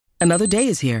Another day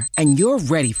is here, and you're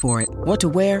ready for it. What to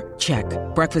wear? Check.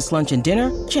 Breakfast, lunch, and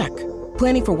dinner? Check.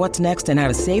 Planning for what's next and how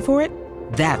to save for it?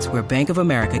 That's where Bank of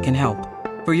America can help.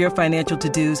 For your financial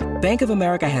to-dos, Bank of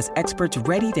America has experts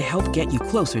ready to help get you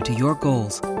closer to your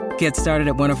goals. Get started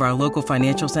at one of our local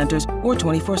financial centers or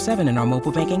 24/7 in our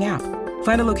mobile banking app.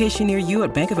 Find a location near you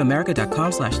at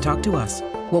bankofamerica.com/talktous.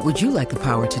 What would you like the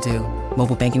power to do?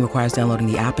 Mobile banking requires downloading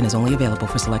the app and is only available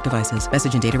for select devices.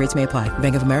 Message and data rates may apply.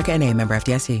 Bank of America N.A., member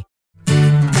FDIC.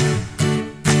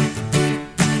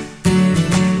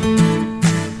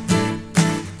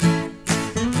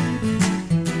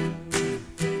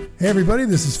 Hey everybody,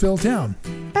 this is Phil Town.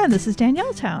 And this is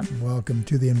Danielle Town. Welcome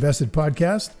to the Invested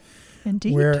Podcast.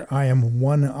 Indeed. Where I am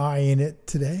one eye in it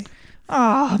today.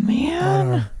 Oh,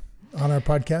 man. On our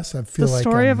podcast, I feel the like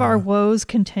story of our woes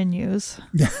continues.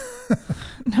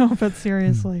 No, but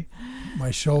seriously. My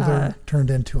shoulder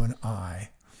turned into an eye.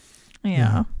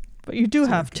 Yeah. But you do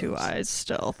have two eyes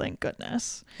still, thank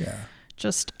goodness. Yeah.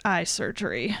 Just eye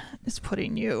surgery is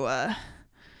putting you a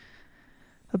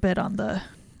bit on the,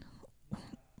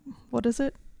 what is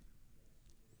it?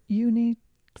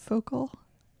 Unifocal?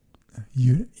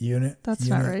 Unit. That's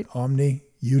not right. Omni.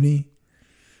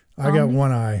 I got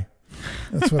one eye.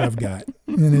 That's what I've got.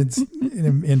 And it's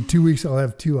in 2 weeks I'll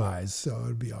have two eyes, so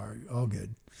it'll be all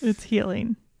good. It's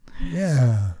healing.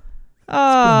 Yeah.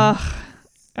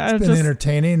 It's been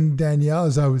entertaining, Danielle,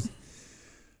 as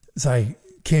I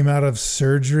came out of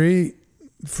surgery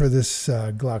for this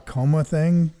glaucoma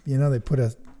thing. You know, they put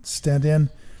a stent in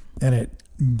and it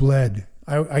bled.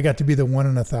 I got to be the 1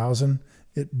 in 1,000.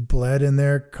 It bled in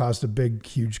there, caused a big,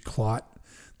 huge clot.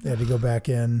 They had to go back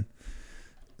in,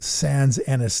 sans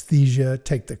anesthesia,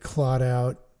 take the clot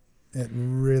out. It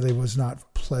really was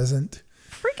not pleasant.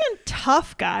 Freaking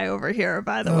tough guy over here,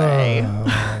 by the way.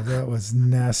 Oh, that was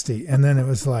nasty. And then it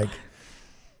was like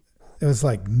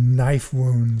knife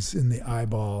wounds in the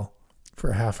eyeball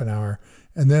for half an hour.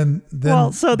 And then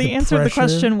well, so the answer to the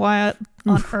question, why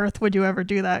on earth would you ever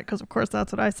do that? Because of course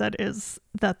that's what I said, is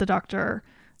that the doctor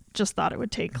just thought it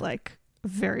would take like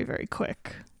very, very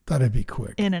quick. Thought it'd be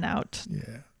quick. In and out.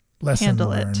 Yeah. Lesson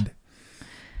learned. It.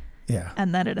 Yeah.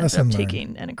 And then it ended up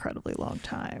taking an incredibly long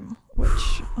time, which,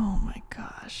 oh my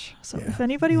gosh. So if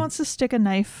anybody wants to stick a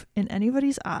knife in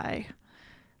anybody's eye,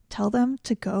 tell them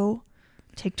to go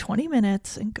take 20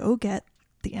 minutes and go get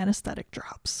the anesthetic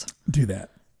drops. Do that.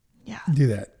 Yeah. Do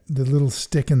that. The little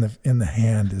stick in the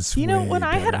hand is when better.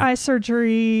 I had eye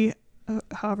surgery,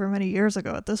 however many years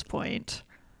ago at this point,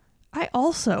 I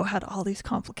also had all these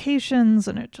complications,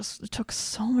 and it took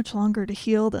so much longer to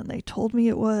heal than they told me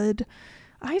it would.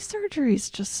 Eye surgery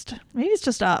is maybe it's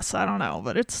just us, I don't know,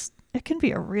 but it can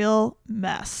be a real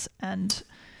mess, and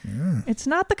it's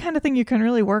not the kind of thing you can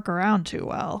really work around too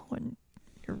well when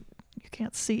you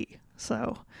can't see.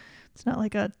 So it's not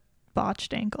like a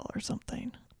botched ankle or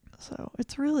something. So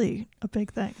it's really a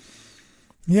big thing.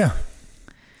 Yeah.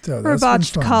 So or a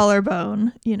botched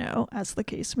collarbone, as the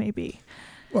case may be.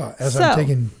 Well, I'm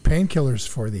taking painkillers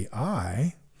for the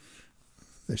eye,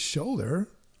 the shoulder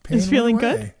pain is feeling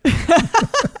good.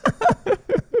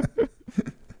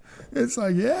 It's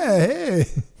like, yeah, hey,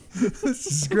 this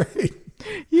is great.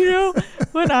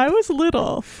 When I was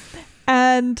little,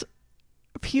 and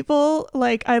people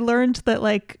I learned that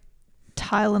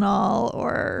Tylenol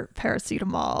or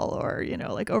paracetamol or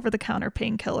over-the-counter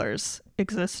painkillers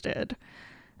existed,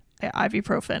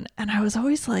 ibuprofen, and I was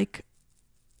always like,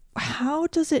 how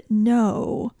does it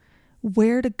know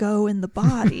where to go in the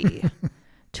body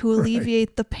to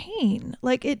alleviate the pain?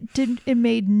 It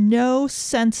made no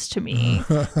sense to me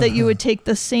that you would take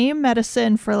the same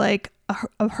medicine for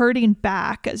a hurting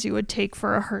back as you would take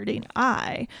for a hurting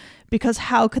eye, because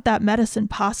how could that medicine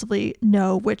possibly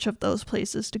know which of those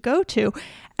places to go to?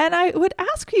 And I would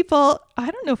ask people, I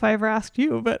don't know if I ever asked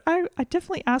you, but I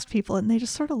definitely asked people, and they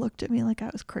just sort of looked at me like I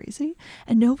was crazy,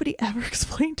 and nobody ever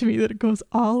explained to me that it goes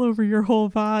all over your whole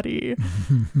body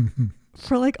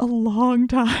for a long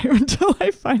time until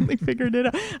I finally figured it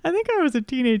out. I think I was a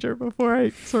teenager before I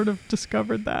sort of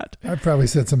discovered that. I probably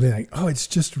said something like, oh, it's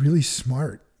just really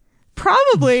smart.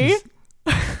 Probably.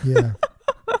 Yeah.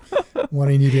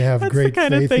 Wanting you to have That's great the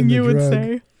kind faith of thing in the you drug. would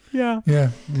say. Yeah. Yeah,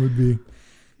 would be.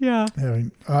 Yeah.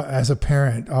 As a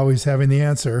parent, always having the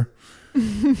answer,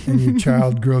 and your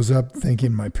child grows up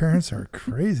thinking, my parents are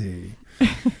crazy. Oh,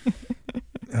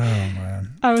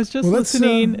 man. I was just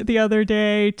listening the other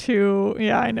day to,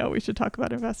 I know we should talk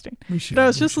about investing. We should. But I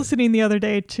was just listening the other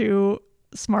day to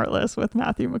Smartless with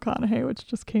Matthew McConaughey, which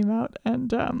just came out.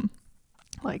 And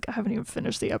I haven't even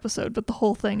finished the episode, but the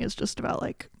whole thing is just about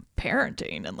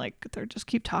parenting, and they just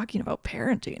keep talking about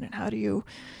parenting and how do you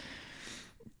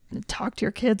talk to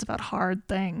your kids about hard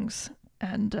things.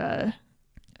 And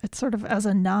it's sort of, as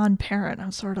a non-parent,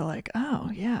 I'm sort of like,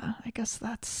 oh yeah, I guess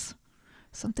that's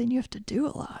something you have to do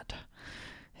a lot.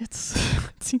 It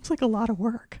seems like a lot of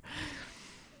work.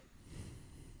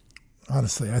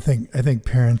 Honestly, I think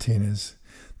parenting is,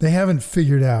 they haven't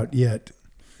figured out yet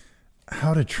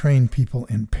how to train people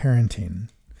in parenting.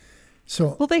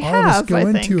 So well, they all of us have. go I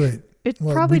into think it. it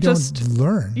well, probably we don't just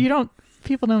learn.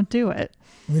 People don't do it.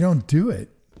 We don't do it.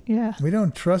 Yeah. We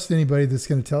don't trust anybody that's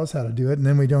going to tell us how to do it, and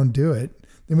then we don't do it.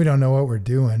 Then we don't know what we're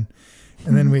doing,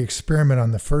 and then we experiment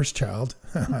on the first child,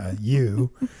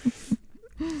 you,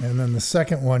 and then the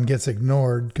second one gets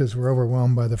ignored because we're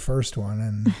overwhelmed by the first one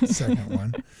and the second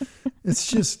one. It's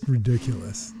just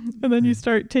ridiculous. And then you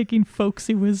start taking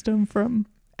folksy wisdom from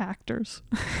actors.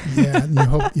 Yeah, and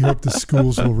you hope the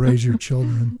schools will raise your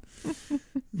children.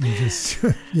 You just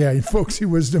folksy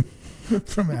wisdom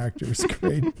from actors.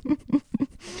 Great.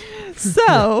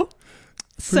 So,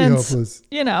 since hopeless.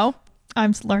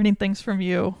 I'm learning things from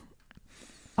you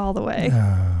all the way.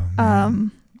 Yeah.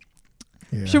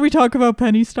 Should we talk about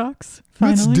penny stocks?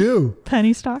 Finally? Let's do.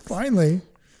 Penny stocks. Finally,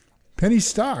 penny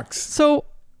stocks. So,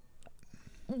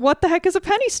 what the heck is a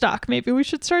penny stock? Maybe we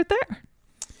should start there.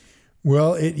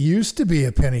 Well, it used to be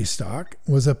a penny stock.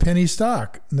 Was a penny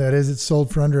stock. That is, it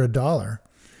sold for under $1,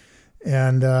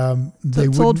 and they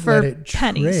wouldn't let it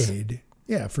pennies. trade.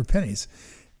 Yeah, for pennies,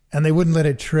 and they wouldn't let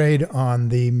it trade on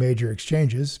the major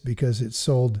exchanges because it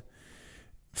sold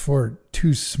for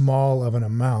too small of an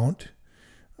amount,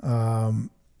 and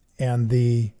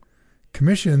the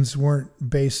commissions weren't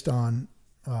based on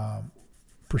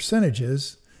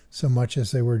percentages so much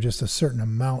as they were just a certain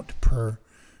amount per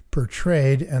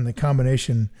trade, and the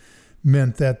combination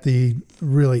meant that the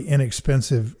really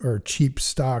inexpensive or cheap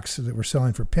stocks that were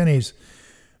selling for pennies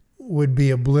would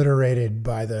be obliterated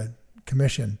by the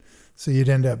commission. So you'd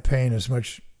end up paying as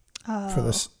much for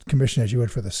the commission as you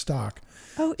would for the stock.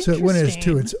 Oh, so it went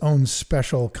into its own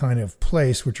special kind of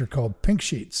place, which are called pink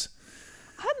sheets.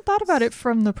 I hadn't thought about it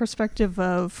from the perspective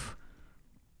of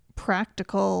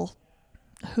practical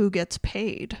who gets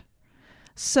paid.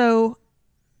 So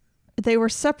they were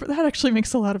separate. That actually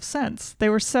makes a lot of sense. They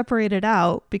were separated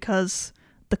out because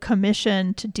the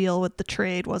commission to deal with the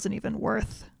trade wasn't even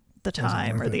worth the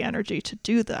time or the energy to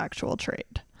do the actual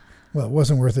trade. Well, it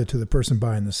wasn't worth it to the person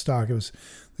buying the stock.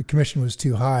 The commission was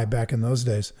too high back in those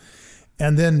days.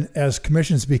 And then as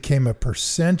commissions became a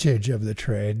percentage of the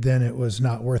trade, then it was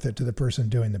not worth it to the person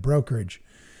doing the brokerage.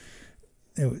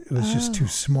 It was just too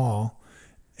small.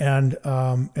 And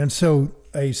so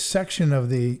a section of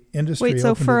the industry. Wait,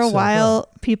 so for a while,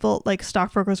 up. people like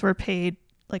stockbrokers were paid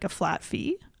like a flat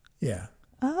fee? Yeah.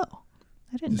 Oh,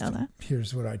 I didn't know that.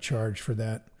 Here's what I charge for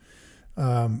that.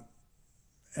 And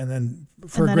then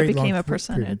for and a then great it became long a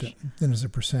percentage. Then it was a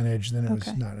percentage. Then it was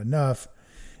Okay. not enough.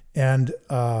 And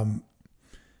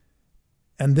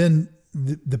then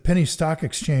the penny stock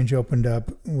exchange opened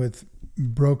up with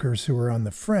brokers who were on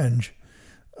the fringe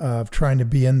of trying to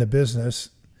be in the business.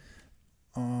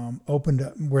 Opened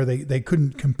up where they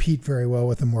couldn't compete very well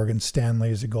with the Morgan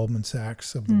Stanleys, the Goldman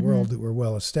Sachs of the world that were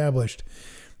well established.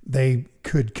 They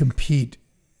could compete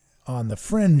on the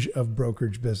fringe of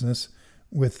brokerage business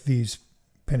with these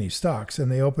penny stocks,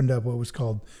 and they opened up what was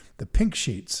called the pink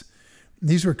sheets.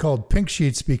 These were called pink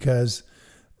sheets because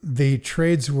the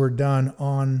trades were done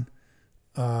on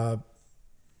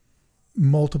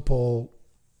multiple,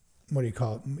 what do you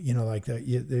call it? Like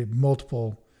the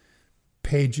multiple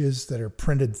pages that are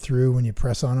printed through when you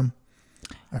press on them.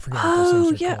 I forget what those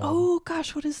things are called. Oh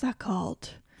gosh, what is that called?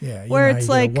 Yeah, where it's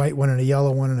like a white one and a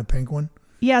yellow one and a pink one.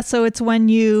 Yeah, so it's when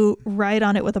you write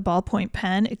on it with a ballpoint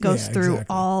pen, it goes through exactly.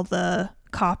 all the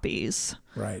copies.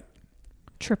 Right.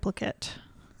 Triplicate.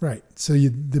 Right. So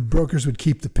the brokers would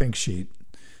keep the pink sheet,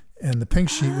 and the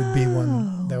pink sheet would be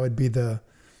one that would be the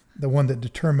one that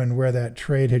determined where that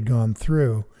trade had gone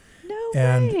through. No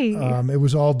way. And it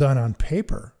was all done on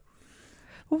paper.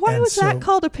 Why was that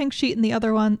called a pink sheet and the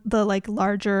other one, the like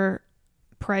larger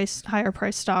price, higher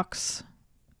price stocks,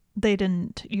 they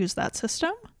didn't use that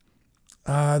system?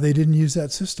 They didn't use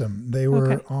that system. They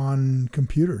were on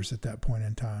computers at that point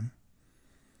in time.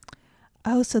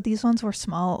 Oh, so these ones were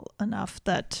small enough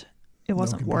that it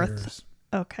wasn't worth.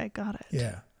 Okay, got it.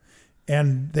 Yeah.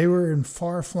 And they were in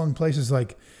far-flung places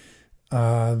like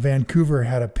Vancouver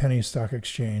had a penny stock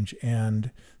exchange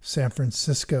and San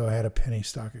Francisco had a penny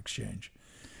stock exchange.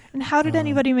 And how did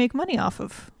anybody make money off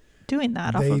of doing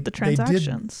that, off of the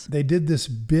transactions? They did this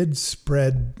bid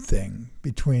spread thing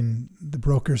between the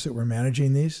brokers that were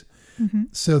managing these,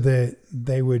 so that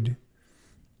there would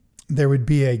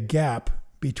be a gap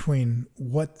between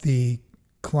what the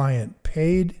client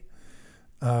paid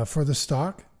for the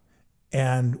stock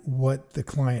and what the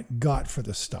client got for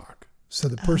the stock. So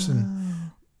the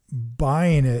person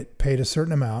buying it paid a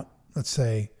certain amount, let's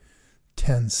say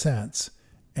 10 cents,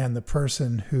 and the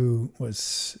person who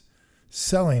was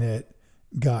selling it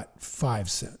got 5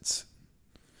 cents.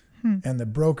 And the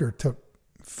broker took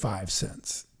 5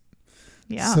 cents.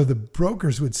 Yeah. So the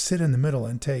brokers would sit in the middle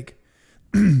and take,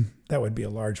 that would be a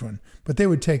large one, but they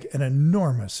would take an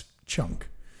enormous chunk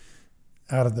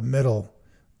out of the middle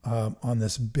on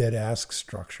this bid-ask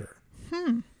structure.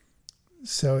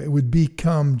 So it would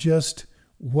become just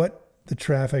what the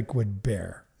traffic would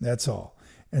bear. That's all.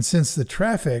 And since the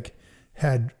traffic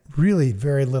had really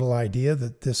very little idea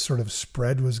that this sort of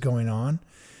spread was going on,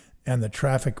 and the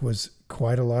traffic was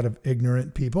quite a lot of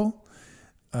ignorant people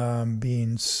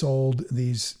being sold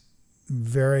these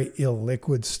very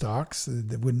illiquid stocks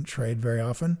that wouldn't trade very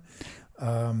often,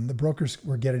 the brokers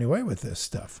were getting away with this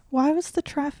stuff. Why was the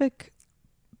traffic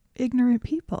ignorant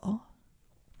people?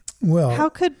 Well, How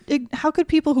could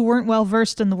people who weren't well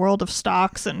versed in the world of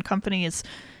stocks and companies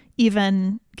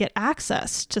even get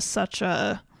access to such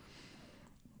a,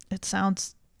 it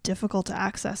sounds difficult to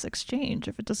access exchange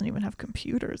if it doesn't even have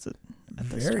computers at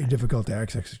this very time? difficult to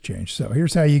access exchange. So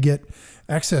here's how you get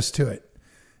access to it.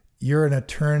 You're an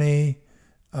attorney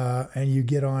and you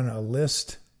get on a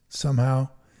list somehow,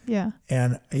 Yeah.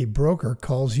 and a broker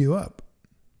calls you up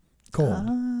cold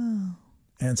Oh.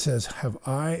 and says, have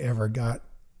I ever got,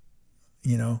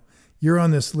 you're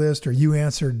on this list, or you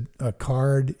answered a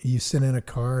card, you sent in a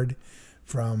card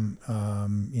from,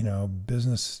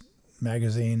 Business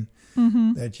Magazine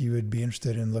that you would be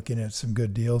interested in looking at some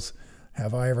good deals.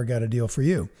 Have I ever got a deal for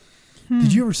you?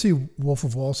 Did you ever see Wolf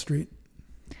of Wall Street?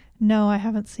 No, I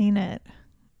haven't seen it.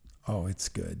 Oh, it's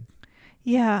good.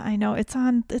 Yeah, I know. It's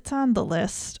on the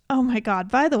list. Oh my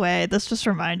God. By the way, this just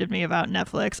reminded me about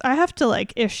Netflix. I have to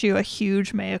issue a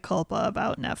huge mea culpa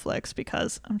about Netflix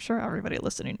because I'm sure everybody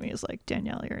listening to me is like,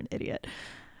 Danielle, you're an idiot.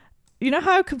 You know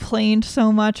how I complained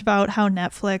so much about how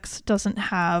Netflix doesn't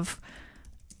have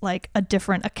a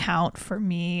different account for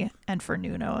me and for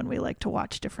Nuno, and we like to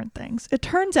watch different things. It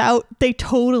turns out they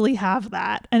totally have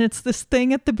that. And it's this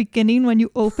thing at the beginning when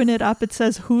you open it up, it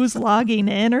says who's logging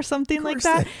in or something like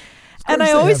that. And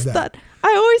I always thought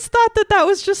that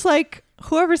was just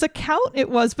whoever's account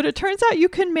it was, but it turns out you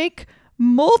can make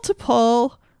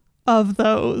multiple of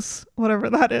those, whatever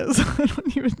that is. I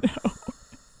don't even know.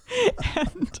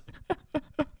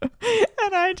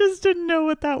 And I just didn't know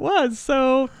what that was.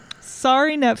 So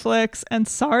sorry, Netflix, and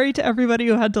sorry to everybody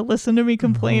who had to listen to me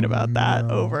complain about that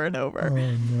over and over. Oh,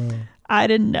 no. I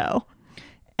didn't know.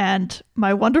 And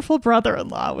my wonderful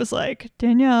brother-in-law was like,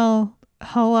 Danielle,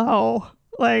 hello.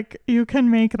 You can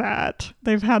make that.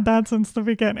 They've had that since the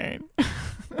beginning.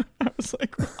 I was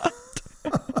like, what?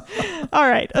 All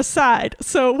right, aside.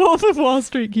 So Wolf of Wall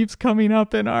Street keeps coming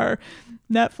up in our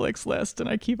Netflix list, and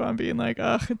I keep on being like,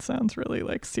 ugh, it sounds really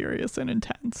serious and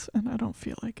intense, and I don't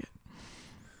feel like it.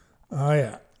 Oh,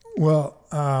 yeah. Well,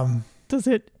 does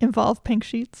it involve pink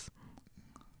sheets?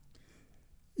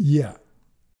 Yeah.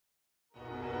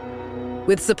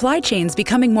 With supply chains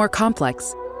becoming more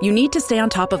complex, you need to stay on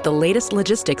top of the latest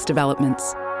logistics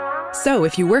developments. So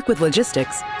if you work with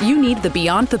logistics, you need the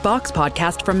Beyond the Box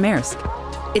podcast from Maersk.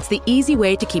 It's the easy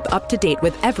way to keep up to date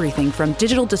with everything from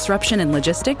digital disruption in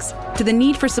logistics to the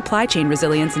need for supply chain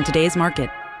resilience in today's market.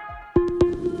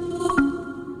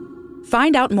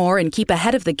 Find out more and keep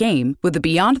ahead of the game with the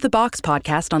Beyond the Box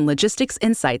podcast on logistics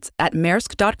insights at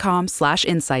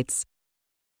maersk.com/insights.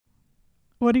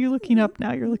 What are you looking up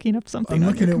now? You're looking up something I'm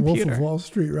on looking your at Wolf computer. of Wall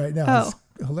Street right now. Oh.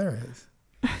 It's hilarious.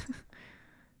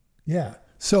 Yeah.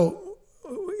 So,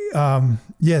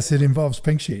 yes, it involves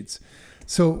pink sheets.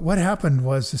 So what happened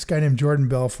was this guy named Jordan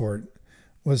Belfort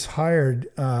was hired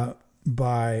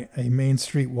by a Main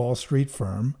Street Wall Street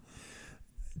firm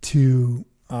to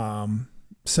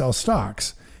sell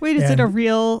stocks. Wait, is it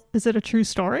a true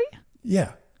story?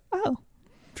 Yeah. Oh.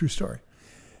 True story.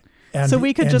 And, so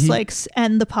we could and just he-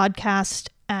 end the podcast,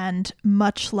 and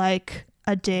much like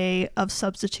a day of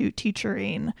substitute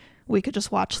teachering, we could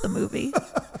just watch the movie.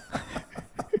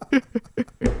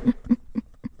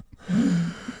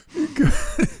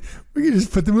 We could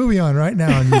just put the movie on right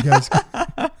now, and you guys.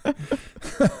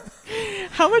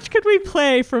 How much could we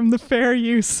play from the fair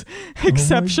use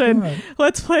exception? God.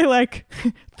 Let's play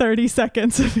 30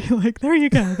 seconds and be like, there you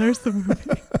go. There's the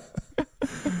movie.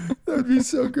 That would be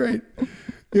so great.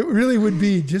 It really would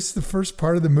be just the first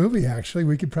part of the movie, actually.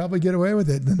 We could probably get away with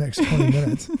it in the next 20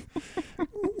 minutes.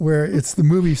 Where it's the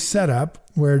movie setup,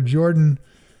 where Jordan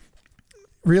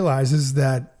realizes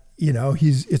that,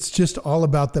 it's just all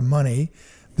about the money,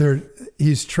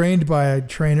 He's trained by a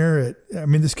trainer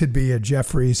this could be a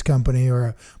Jefferies company or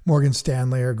a Morgan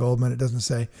Stanley or Goldman. It doesn't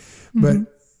say, but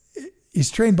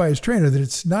he's trained by his trainer that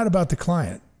it's not about the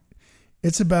client.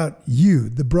 It's about you,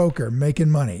 the broker, making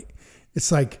money.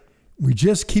 It's like, we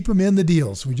just keep them in the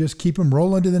deals. We just keep them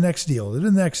rolling to the next deal, to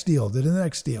the next deal, to the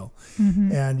next deal.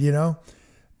 And,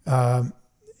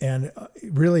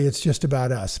 really it's just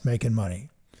about us making money.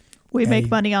 We make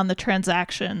money on the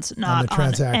transactions, not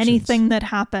on anything that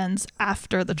happens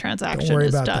after the transaction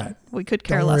is done. That. We could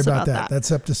care less about that.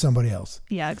 That's up to somebody else.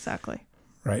 Yeah, exactly.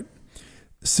 Right.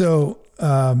 So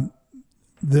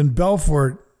then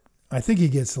Belfort, I think he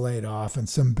gets laid off in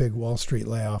some big Wall Street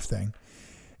layoff thing.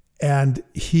 And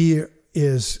he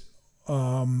is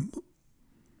walking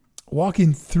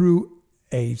through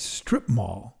a strip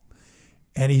mall,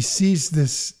 and he sees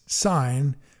this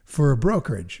sign for a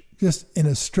brokerage just in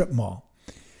a strip mall.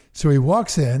 So he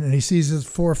walks in and he sees his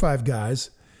 4 or 5 guys,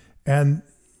 and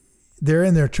they're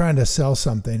in there trying to sell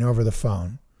something over the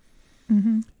phone.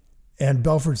 And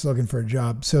Belfort's looking for a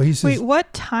job. So he says, wait,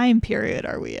 what time period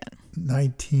are we in?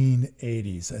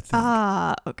 1980s, I think.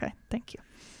 Ah, okay. Thank you.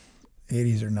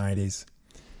 80s or 90s.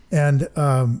 And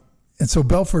so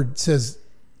Belfort says,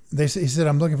 he said,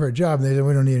 I'm looking for a job. And they said,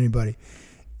 we don't need anybody.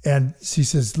 And she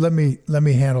says, let me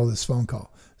handle this phone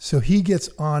call. So he gets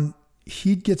on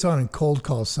and cold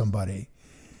calls somebody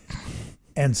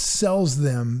and sells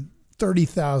them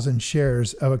 30,000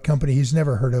 shares of a company he's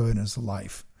never heard of in his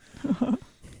life.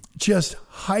 Just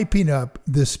hyping up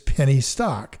this penny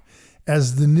stock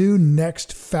as the new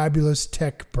next fabulous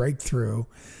tech breakthrough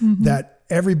that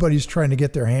everybody's trying to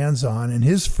get their hands on. And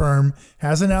his firm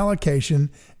has an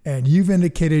allocation, and you've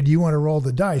indicated you want to roll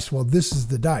the dice. Well, this is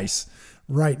the dice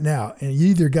right now. And you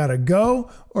either got to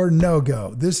go or no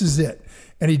go. This is it.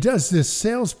 And he does this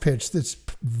sales pitch that's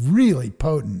really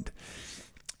potent.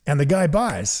 And the guy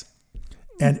buys.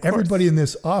 And everybody in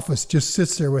this office just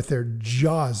sits there with their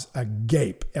jaws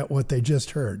agape at what they just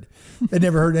heard. They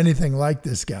never heard anything like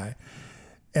this guy.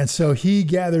 And so he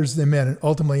gathers them in and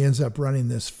ultimately ends up running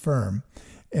this firm.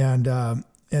 And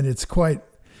it's quite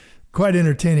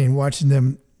entertaining watching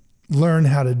them learn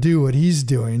how to do what he's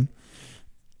doing.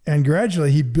 And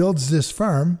gradually he builds this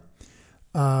firm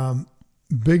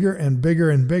bigger and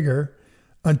bigger and bigger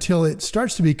until it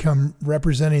starts to become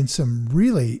representing some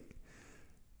really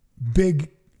big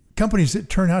companies that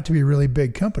turn out to be really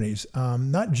big companies.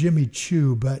 Not Jimmy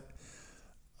Choo, but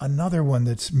another one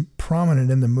that's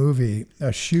prominent in the movie,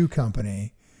 a shoe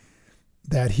company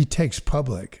that he takes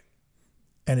public,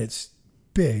 and it's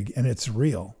big and it's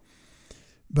real.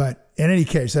 But in any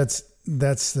case, that's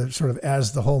the sort of,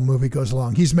 as the whole movie goes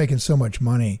along, he's making so much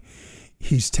money.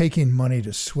 He's taking money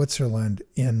to Switzerland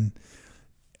in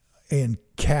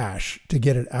cash to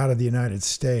get it out of the United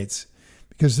States,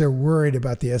 because they're worried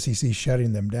about the SEC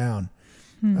shutting them down,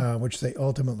 which they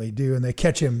ultimately do. And they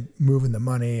catch him moving the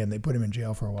money and they put him in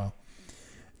jail for a while.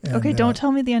 And, okay, don't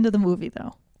tell me the end of the movie,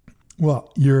 though.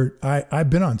 Well,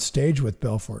 I've been on stage with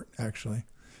Belfort, actually.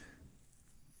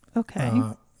 Okay.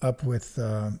 Up with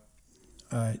a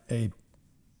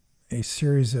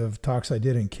series of talks I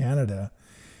did in Canada.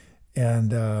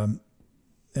 And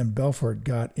Belfort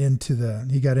got into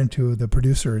the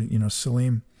producer,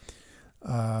 Salim,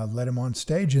 let him on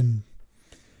stage, and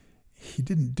he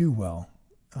didn't do well.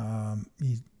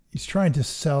 He's trying to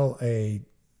sell a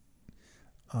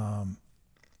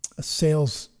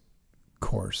sales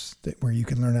course where you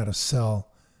can learn how to sell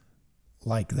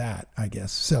like that, I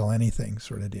guess, sell anything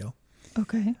sort of deal.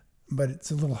 Okay. But it's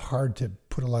a little hard to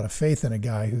put a lot of faith in a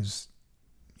guy who's,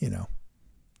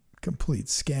 complete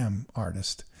scam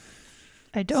artist.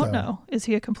 I don't know. Is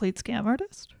he a complete scam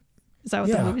artist? Is that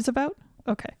what the movie's about?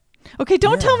 Okay. Okay,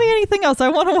 don't tell me anything else. I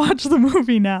want to watch the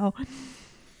movie now.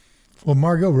 Well,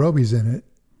 Margot Robbie's in it.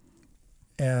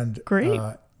 And great.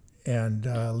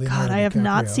 Leonardo God, I have DiCaprio.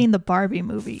 not seen the Barbie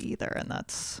movie either, and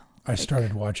that's... I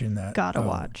started watching that. Gotta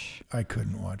watch. I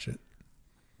couldn't watch it.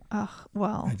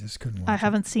 Well, I just couldn't watch it. I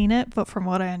haven't seen it, but from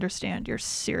what I understand, you're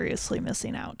seriously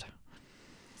missing out.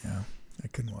 Yeah, I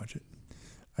couldn't watch it.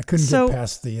 I couldn't get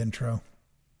past the intro.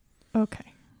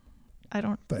 Okay. I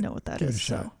don't know what that give is. It a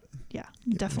shot. So yeah,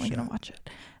 definitely going to watch it.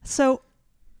 So,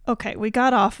 okay, we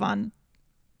got off on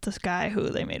this guy who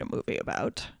they made a movie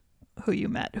about, who you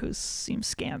met, who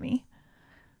seems scammy.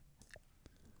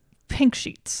 Pink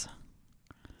Sheets.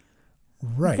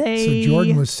 Right. So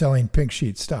Jordan was selling Pink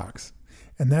Sheet stocks.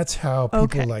 And that's how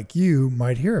people like you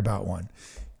might hear about one,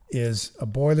 is a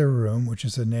boiler room, which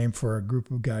is a name for a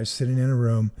group of guys sitting in a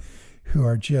room who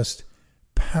are just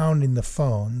pounding the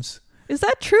phones. Is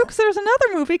that true? Because there's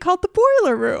another movie called The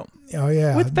Boiler Room. Oh,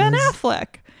 yeah. With Ben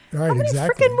Affleck. Right, How many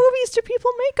exactly. freaking movies do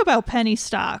people make about penny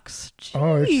stocks?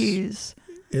 Oh, Jeez.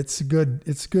 it's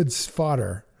good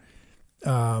fodder.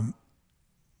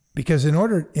 Because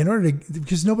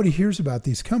because nobody hears about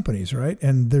these companies, right?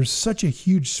 And there's such a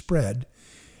huge spread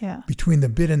between the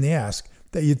bid and the ask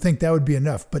that you'd think that would be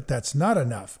enough, but that's not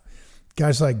enough.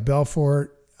 Guys like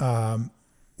Belfort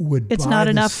would. It's not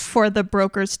enough for the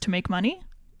brokers to make money?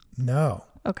 No.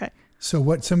 Okay. So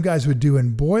what some guys would do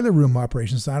in boiler room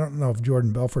operations, I don't know if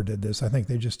Jordan Belfort did this. I think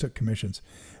they just took commissions.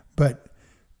 But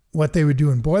what they would do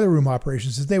in boiler room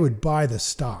operations is they would buy the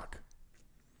stock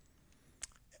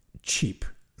cheap.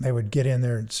 They would get in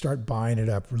there and start buying it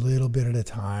up a little bit at a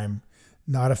time,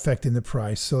 not affecting the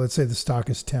price. So let's say the stock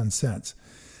is 10 cents.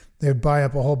 They would buy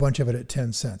up a whole bunch of it at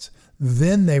 10 cents.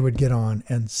 Then they would get on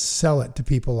and sell it to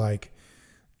people like,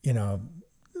 a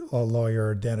lawyer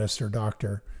or dentist or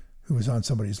doctor who was on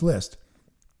somebody's list.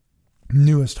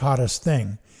 Newest, hottest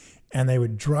thing. And they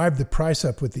would drive the price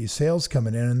up with these sales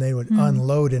coming in, and they would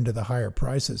unload into the higher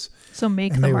prices. So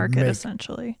make the market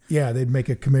essentially. Yeah, they'd make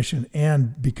a commission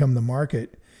and become the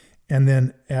market. And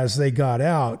then as they got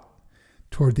out,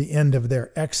 toward the end of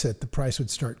their exit, the price would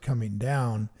start coming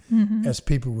down as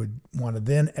people would want to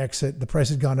then exit. The price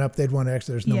had gone up, they'd want to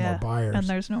exit. There's no more buyers. And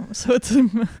there's no, so it's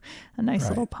a nice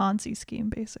little Ponzi scheme,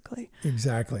 basically.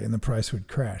 Exactly. And the price would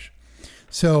crash.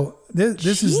 So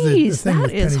this is the thing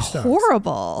with penny stocks. That is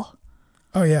horrible.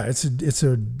 Oh yeah, it's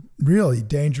a really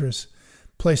dangerous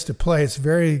place to play. It's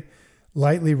very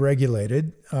lightly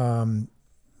regulated. The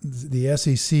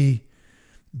SEC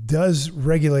does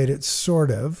regulate it,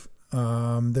 sort of.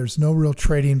 There's no real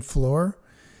trading floor.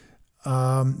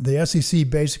 The SEC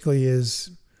basically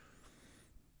is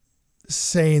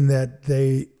saying that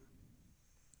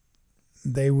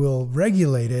they will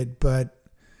regulate it, but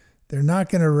they're not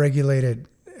going to regulate it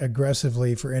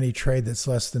aggressively for any trade that's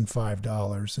less than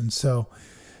 $5. And so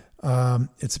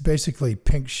it's basically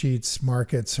pink sheets.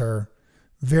 Markets are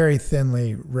very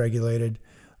thinly regulated.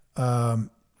 I'm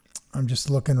just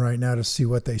looking right now to see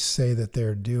what they say that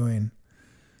they're doing.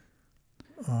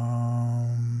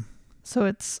 So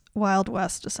it's Wild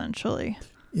West, essentially.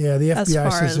 Yeah, the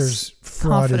FBI says there's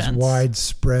fraud is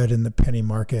widespread in the penny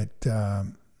market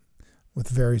with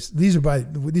various. These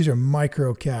are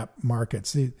micro cap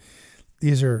markets.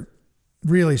 These are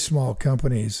really small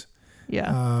companies.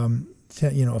 Yeah.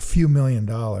 A few $1 million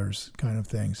kind of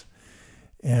things,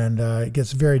 and it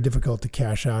gets very difficult to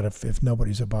cash out if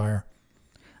nobody's a buyer.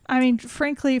 I mean,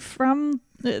 frankly, from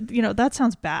that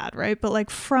sounds bad, right? But like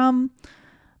from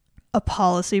a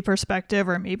policy perspective,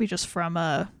 or maybe just from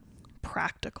a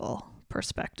practical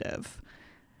perspective,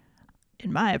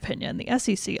 in my opinion, the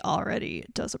SEC already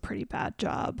does a pretty bad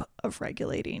job of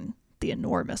regulating the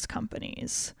enormous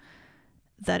companies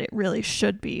that it really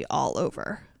should be all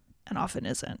over and often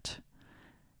isn't.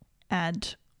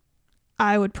 And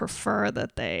I would prefer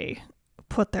that they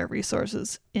put their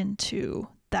resources into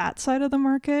that side of the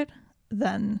market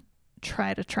than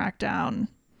try to track down,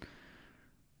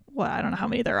 I don't know how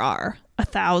many there are,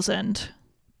 1,000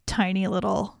 tiny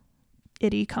little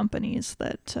itty companies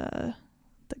that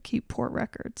keep poor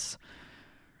records.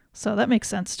 So that makes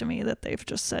sense to me that they've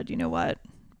just said, you know what,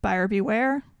 buyer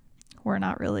beware. We're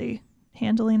not really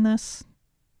handling this.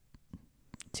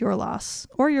 It's your loss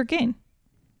or your gain.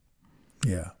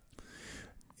 Yeah.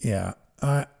 Yeah.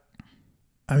 I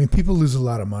mean, people lose a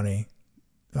lot of money.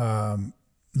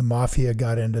 The mafia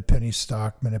got into penny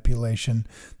stock manipulation.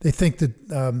 They think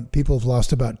that people have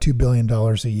lost about $2 billion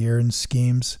a year in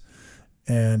schemes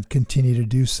and continue to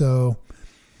do so.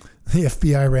 The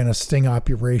FBI ran a sting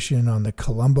operation on the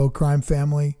Colombo crime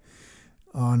family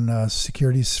on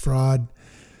securities fraud.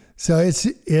 So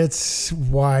it's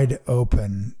wide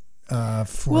open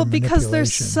for because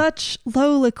there's such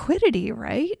low liquidity,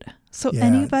 right? So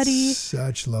anybody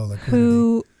such low liquidity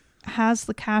who has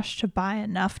the cash to buy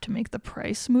enough to make the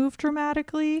price move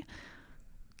dramatically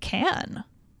can.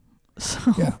 So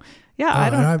I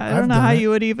don't know how you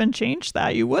would even change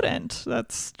that. You wouldn't.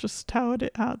 That's just how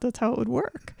it would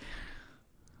work.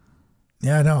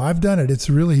 Yeah, no, I've done it. It's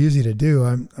really easy to do.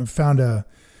 I found a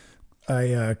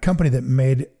company that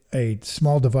made a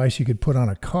small device you could put on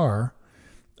a car.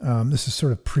 This is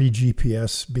sort of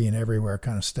pre-GPS being everywhere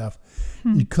kind of stuff.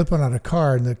 You'd clip it on a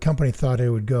car, and the company thought it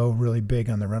would go really big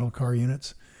on the rental car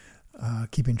units,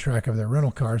 keeping track of their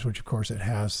rental cars, which of course it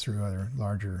has through other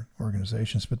larger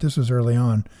organizations. But this was early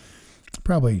on,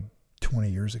 probably 20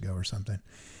 years ago or something.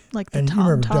 Like the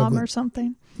TomTom or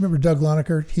something? Remember Doug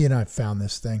Lonecker? He and I found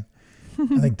this thing.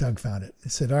 I think Doug found it. He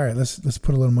said, all right, let's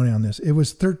put a little money on this. It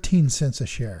was 13 cents a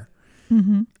share.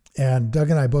 Mm-hmm. And Doug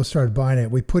and I both started buying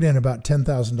it. We put in about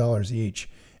 $10,000 each,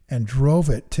 and drove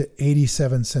it to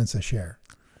 87 cents a share.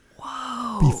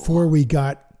 Whoa. Before we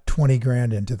got 20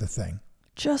 grand into the thing.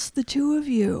 Just the two of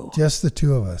you. Just the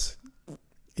two of us.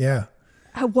 Yeah.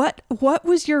 What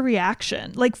was your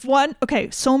reaction? Like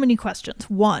so many questions.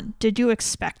 One, did you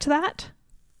expect that?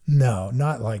 No,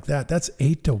 not like that. That's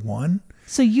 8-1.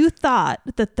 So you thought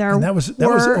that that was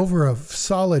over a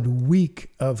solid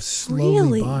week of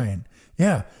slowly buying.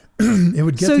 Yeah. It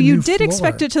would get so the you new did floor.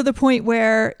 expect it to the point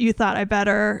where you thought, I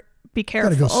better be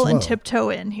careful and slow. tiptoe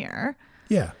in here.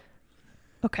 Yeah.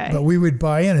 Okay. But we would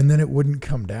buy in and then it wouldn't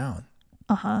come down.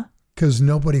 Uh-huh. Because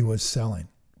nobody was selling.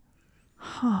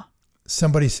 Huh.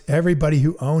 Everybody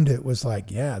who owned it was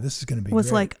like, yeah, this is going to be was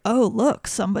great. like, oh, look,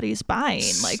 somebody's buying.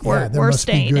 Like, there we're must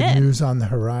staying be good in. news on the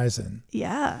horizon.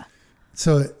 Yeah.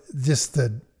 So just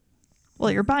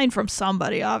well, you're buying from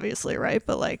somebody, obviously, right?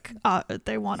 But like,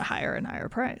 they want a higher and higher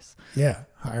price. Yeah,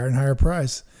 higher and higher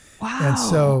price. Wow. And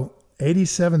so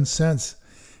 87 cents.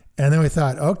 And then we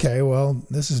thought, okay, well,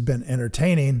 this has been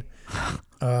entertaining.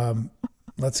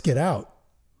 Let's get out.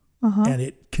 Uh-huh. And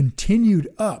it continued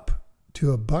up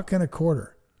to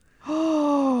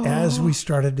 $1.25 as we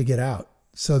started to get out.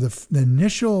 So the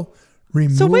initial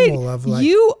removal of like...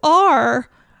 you are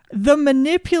the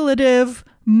manipulative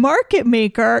market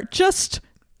maker, just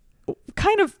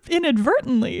kind of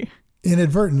inadvertently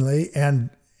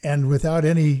and without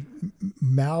any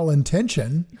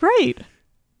malintention. Right.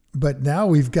 But now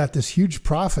we've got this huge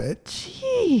profit.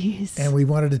 Jeez. And we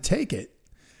wanted to take it.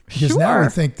 Because now we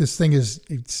think this thing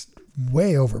it's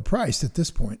way overpriced at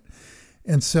this point.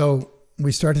 And so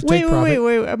we started to take profit.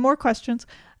 Wait. More questions.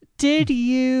 Did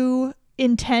you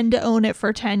intend to own it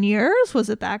for 10 years? Was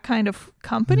it that kind of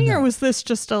company? No. Or was this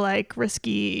just a like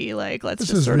risky, like, let's This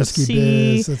just was sort of risky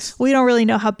see. biz. We don't really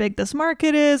know how big this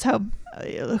market is, how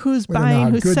who's We don't know buying, how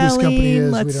who's good this company selling.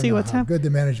 is. Let's We don't see know what's how happening. good the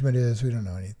management is. We don't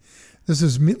know anything. This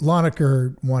is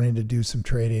Lonecker wanting to do some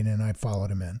trading, and I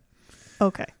followed him in.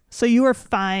 Okay. So you were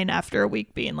fine after a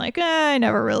week being like, I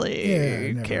never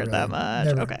really cared that much.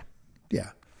 Okay.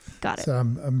 Yeah. Got it. So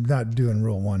I'm not doing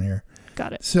rule one here.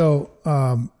 Got it. So,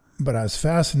 but I was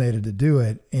fascinated to do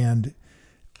it. And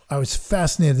I was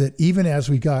fascinated that even as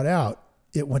we got out,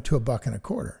 it went to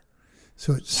 $1.25.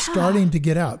 So it's starting to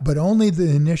get out, but only the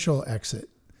initial exit.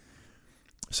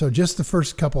 So just the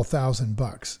first couple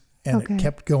 $1,000, and it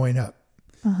kept going up.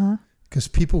 Uh-huh. Because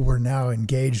people were now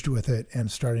engaged with it and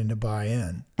starting to buy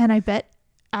in. And I bet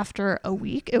after a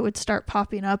week, it would start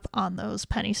popping up on those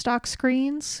penny stock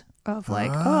screens of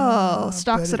like,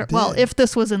 stocks that are, well, if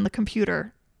this was in the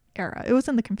computer era. It was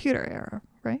in the computer era,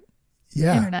 right?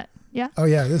 Yeah. Internet. Yeah. Oh,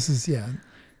 yeah. This is, yeah.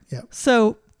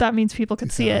 So that means people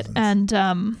could see it.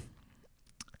 2000s.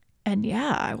 And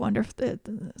yeah, I wonder if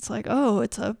it's like, oh,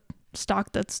 it's a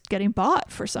stock that's getting bought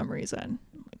for some reason.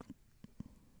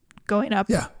 Going up.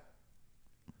 Yeah.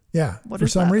 Yeah, What for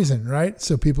is some that? reason, right?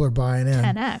 So people are buying in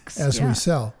 10x as we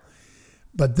sell.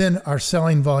 But then our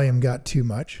selling volume got too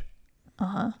much.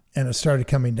 Uh-huh. And it started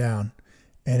coming down.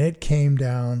 And it came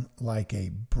down like a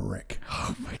brick.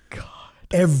 Oh my God.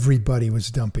 Everybody was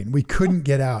dumping. We couldn't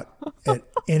get out at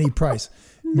any price.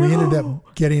 No. We ended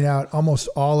up getting out almost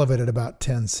all of it at about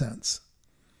 10 cents.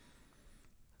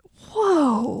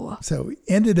 Whoa. So we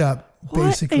ended up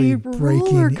basically what a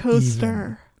breaking roller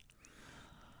coaster.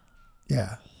 Even.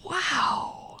 Yeah.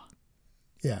 Wow.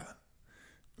 Yeah.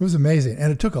 It was amazing.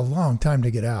 And it took a long time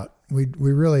to get out. We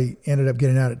really ended up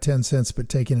getting out at 10 cents, but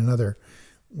taking another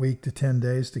week to 10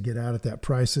 days to get out at that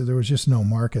price. So there was just no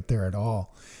market there at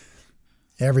all.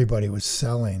 Everybody was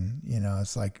selling. You know,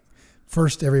 it's like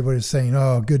first everybody's saying,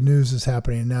 oh, good news is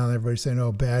happening. And now everybody's saying,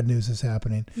 oh, bad news is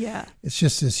happening. Yeah. It's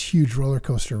just this huge roller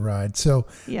coaster ride. So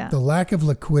Yeah. the lack of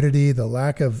liquidity, the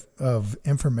lack of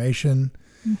information,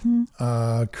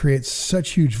 creates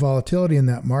such huge volatility in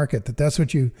that market that's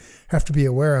what you have to be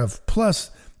aware of.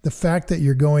 Plus, the fact that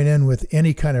you're going in with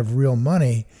any kind of real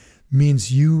money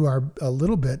means you are a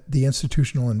little bit the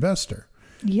institutional investor.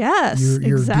 Yes,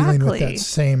 You're exactly. dealing with that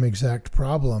same exact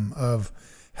problem of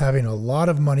having a lot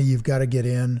of money you've got to get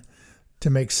in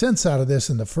to make sense out of this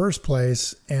in the first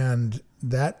place, and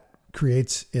that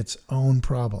creates its own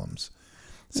problems.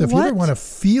 So if you ever want to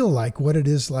feel like what it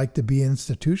is like to be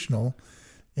institutional,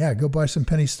 yeah, go buy some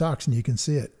penny stocks and you can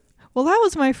see it. Well, that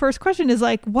was my first question is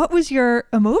like, what was your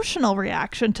emotional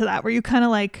reaction to that? Were you kind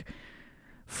of like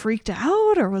freaked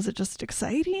out, or was it just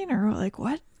exciting, or like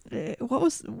what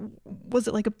was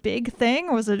it like a big thing,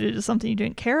 or was it just something you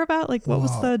didn't care about? Like what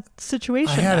was the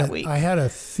situation that week? I had a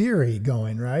theory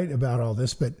going, right, about all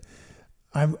this, but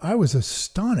I was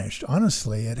astonished,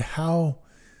 honestly, at how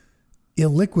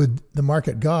illiquid the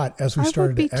market got as we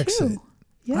started to exit. Too.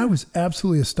 Yeah. I was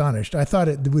absolutely astonished. I thought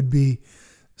it would be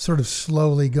sort of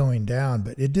slowly going down,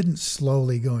 but it didn't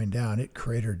slowly going down. It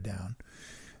cratered down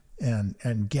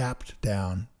and gapped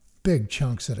down big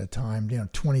chunks at a time,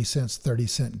 20 cents, 30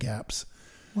 cent gaps.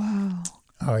 Wow.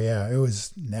 Oh yeah, it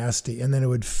was nasty. And then it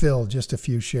would fill just a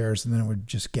few shares and then it would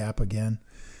just gap again.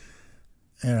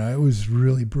 And it was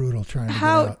really brutal trying to get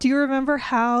out. Do you remember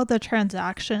how the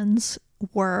transactions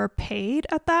were paid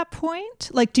at that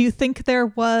point? Like, do you think there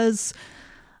was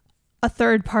a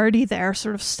third party there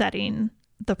sort of setting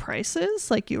the prices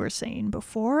like you were saying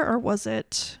before, or was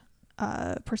it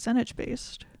percentage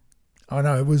based? Oh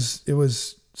no, it was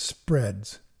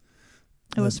spreads.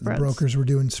 It was spreads. The brokers were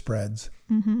doing spreads.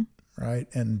 Mm-hmm. Right.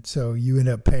 And so you end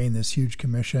up paying this huge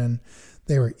commission.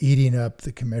 They were eating up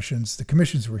the commissions. The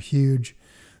commissions were huge.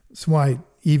 That's why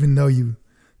even though you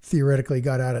theoretically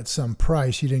got out at some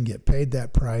price, you didn't get paid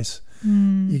that price.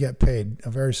 You got paid a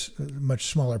very much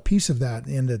smaller piece of that.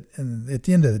 And at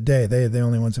the end of the day, the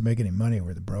only ones that make any money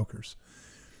were the brokers.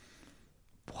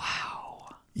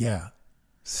 Wow. Yeah.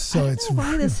 So I don't know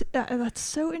why that's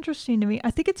so interesting to me. I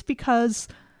think it's because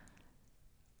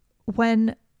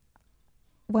when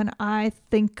I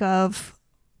think of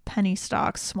penny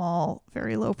stocks, small,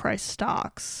 very low price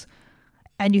stocks,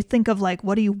 and you think of like,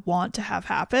 what do you want to have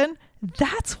happen?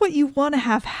 That's what you want to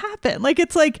have happen. Like,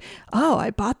 it's like, oh, I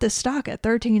bought this stock at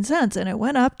 13 cents and it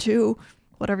went up to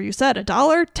whatever you said,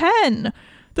 $1.10.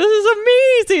 This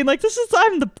is amazing. Like,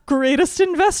 I'm the greatest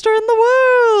investor in the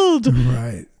world.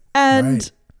 Right.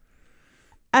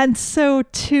 And so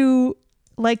to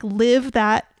like live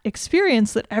that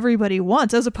experience that everybody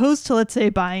wants, as opposed to, let's say,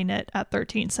 buying it at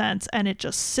 13 cents and it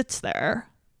just sits there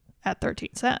at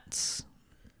 13 cents.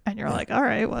 And you're like, all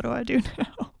right, what do I do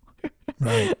now?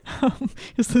 Right.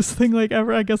 Is this thing like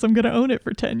ever? I guess I'm going to own it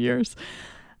for 10 years.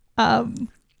 I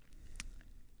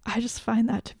just find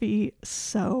that to be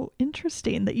so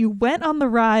interesting that you went on the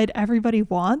ride everybody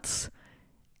wants.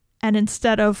 And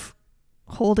instead of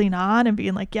holding on and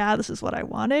being like, yeah, this is what I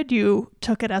wanted, you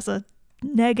took it as a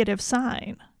negative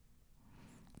sign.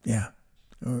 Yeah.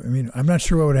 I mean, I'm not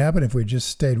sure what would happen if we just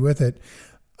stayed with it.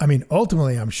 I mean,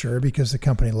 ultimately, I'm sure because the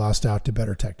company lost out to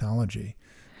better technology.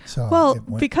 So well,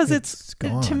 because it's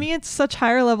gone. To me, it's such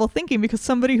higher level thinking, because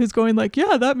somebody who's going like,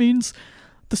 yeah, that means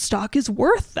the stock is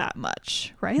worth that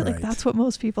much, right? Like, that's what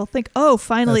most people think. Oh,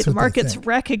 finally, the market's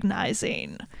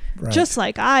recognizing, just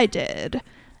like I did,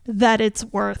 that it's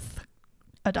worth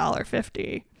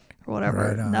 $1.50 or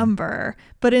whatever number.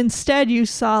 But instead you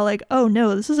saw like, oh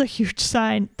no, this is a huge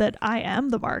sign that I am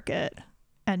the market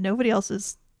and nobody else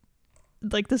is,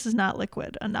 like, this is not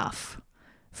liquid enough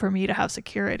for me to have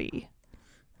security.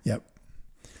 Yep.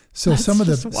 So some of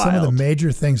the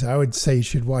major things I would say you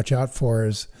should watch out for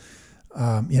is,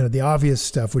 the obvious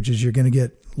stuff, which is you're going to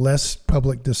get less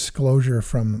public disclosure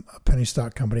from a penny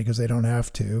stock company because they don't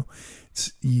have to.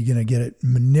 You're going to get it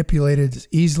manipulated. It's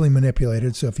easily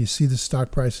manipulated. So if you see the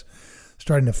stock price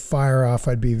starting to fire off,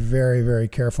 I'd be very, very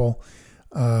careful.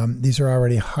 These are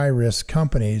already high-risk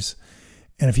companies.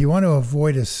 And if you want to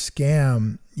avoid a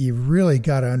scam, you really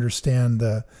got to understand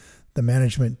the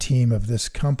management team of this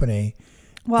company.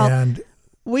 Well, and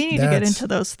we need to get into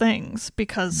those things,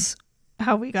 because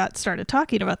how we got started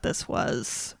talking about this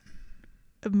was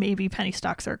maybe penny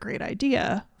stocks are a great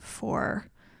idea for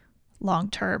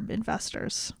long-term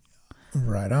investors.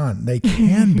 Right on. They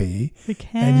can be. They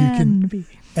can be.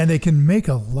 And they can make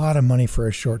a lot of money for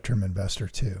a short-term investor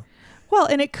too. Well,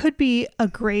 and it could be a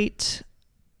great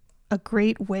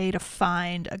way to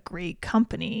find a great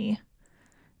company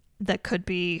that could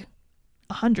be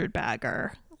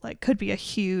 100-bagger, like could be a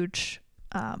huge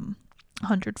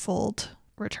 100-fold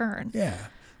return. Yeah.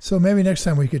 So maybe next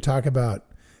time we could talk about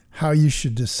how you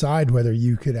should decide whether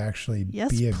you could actually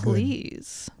be a good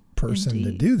person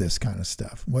to do this kind of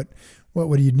stuff. What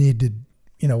would you need to,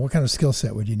 what kind of skill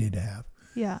set would you need to have?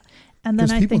 Yeah. And then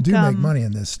I think people do make money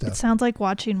in this stuff. It sounds like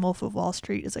watching Wolf of Wall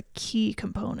Street is a key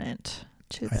component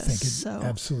to this. I think it'd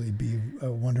absolutely be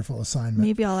a wonderful assignment.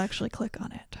 Maybe I'll actually click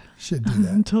on it. Should do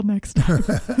that. Until next time.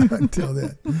 Until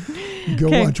then. Go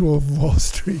watch Wolf of Wall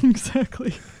Street.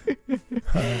 Exactly. All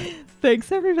right.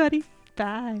 Thanks, everybody.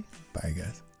 Bye. Bye,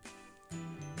 guys.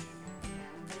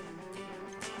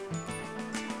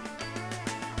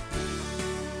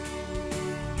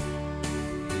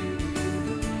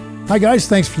 Hi guys,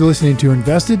 thanks for listening to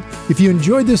Invested. If you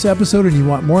enjoyed this episode and you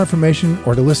want more information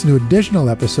or to listen to additional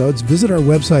episodes, visit our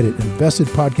website at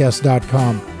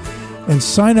investedpodcast.com and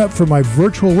sign up for my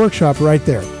virtual workshop right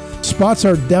there. Spots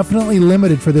are definitely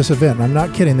limited for this event. I'm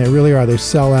not kidding, they really are. They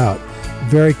sell out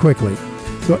very quickly.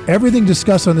 So everything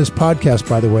discussed on this podcast,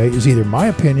 by the way, is either my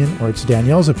opinion or it's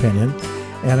Danielle's opinion.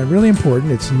 And really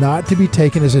important, it's not to be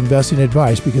taken as investing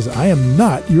advice because I am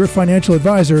not your financial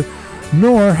advisor,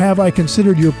 nor have I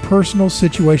considered your personal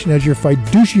situation as your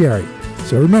fiduciary.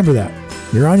 So remember that.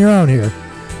 You're on your own here.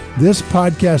 This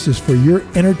podcast is for your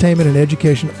entertainment and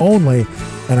education only,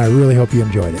 and I really hope you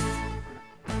enjoyed it.